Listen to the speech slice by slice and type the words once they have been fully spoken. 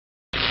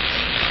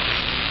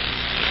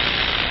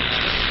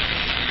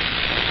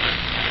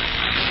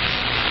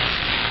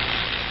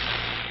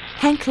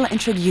Henkel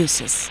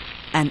introduces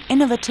an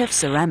innovative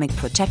ceramic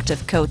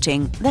protective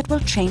coating that will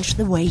change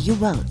the way you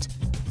weld.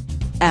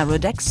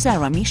 Aerodag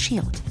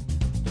Ceramishield.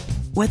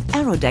 With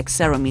Aerodag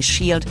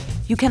Ceramishield,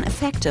 you can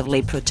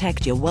effectively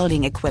protect your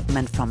welding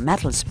equipment from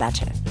metal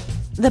spatter.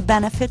 The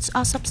benefits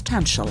are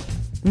substantial.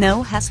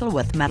 No hassle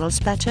with metal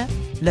spatter,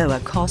 lower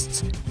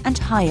costs and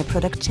higher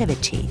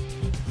productivity.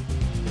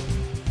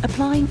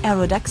 Applying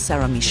Aerodag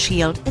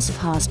Ceramishield is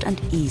fast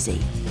and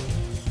easy.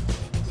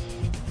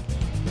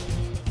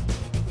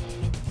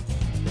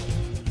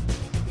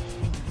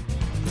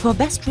 For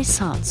best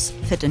results,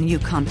 fit a new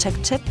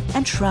contact tip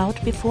and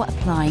shroud before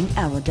applying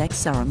Aerodag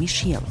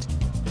Ceramishield.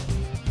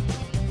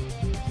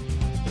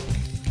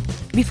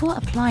 Before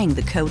applying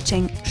the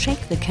coating,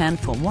 shake the can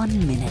for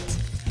 1 minute.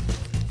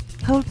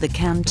 Hold the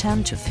can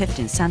 10 to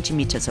 15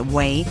 centimeters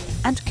away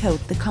and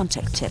coat the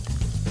contact tip.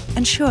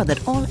 Ensure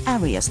that all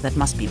areas that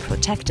must be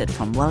protected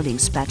from welding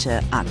spatter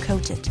are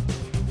coated.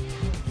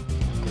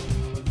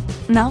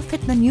 Now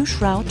fit the new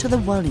shroud to the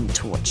welding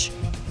torch.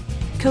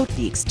 Coat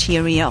the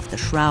exterior of the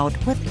shroud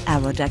with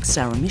Aerodag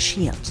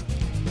Ceramishield.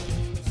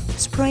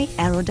 Spray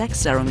Aerodag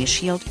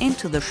Ceramishield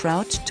into the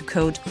shroud to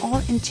coat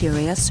all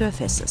interior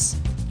surfaces.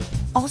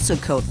 Also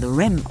coat the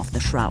rim of the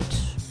shroud.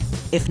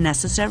 If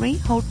necessary,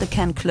 hold the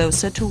can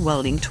closer to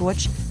welding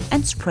torch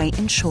and spray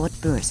in short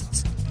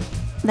bursts.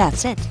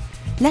 That's it.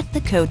 Let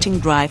the coating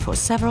dry for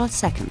several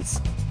seconds.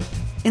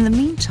 In the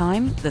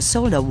meantime, the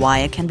solder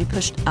wire can be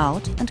pushed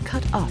out and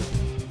cut off.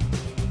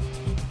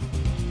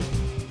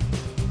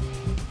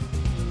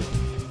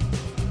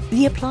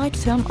 The applied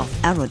film of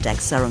Aerodag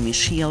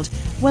Ceramishield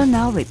will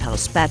now repel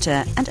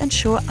spatter and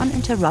ensure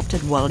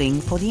uninterrupted welding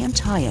for the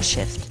entire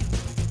shift.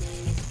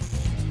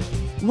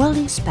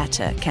 Welding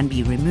spatter can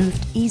be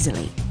removed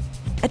easily.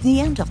 At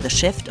the end of the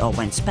shift or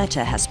when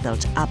spatter has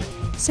built up,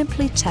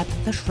 simply tap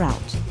the shroud.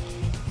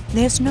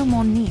 There's no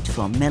more need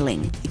for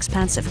milling,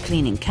 expensive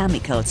cleaning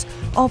chemicals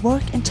or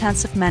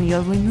work-intensive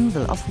manual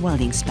removal of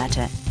welding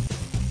spatter.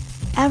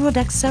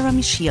 Aerodag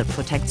Ceramishield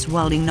protects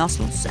welding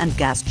nozzles and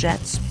gas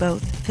jets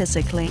both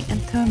physically and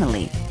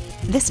thermally.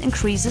 This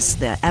increases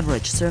their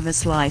average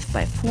service life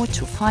by 4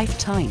 to 5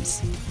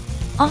 times.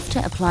 After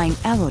applying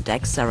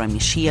Aerodag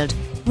Ceramishield,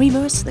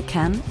 reverse the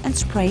can and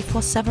spray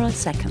for several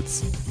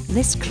seconds.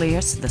 This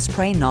clears the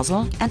spray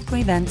nozzle and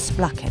prevents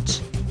blockage.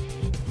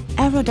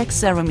 Aerodag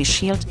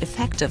Ceramishield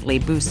effectively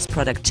boosts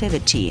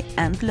productivity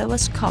and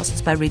lowers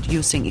costs by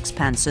reducing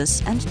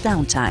expenses and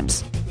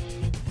downtimes.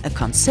 A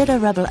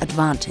considerable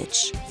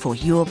advantage for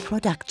your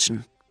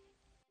production.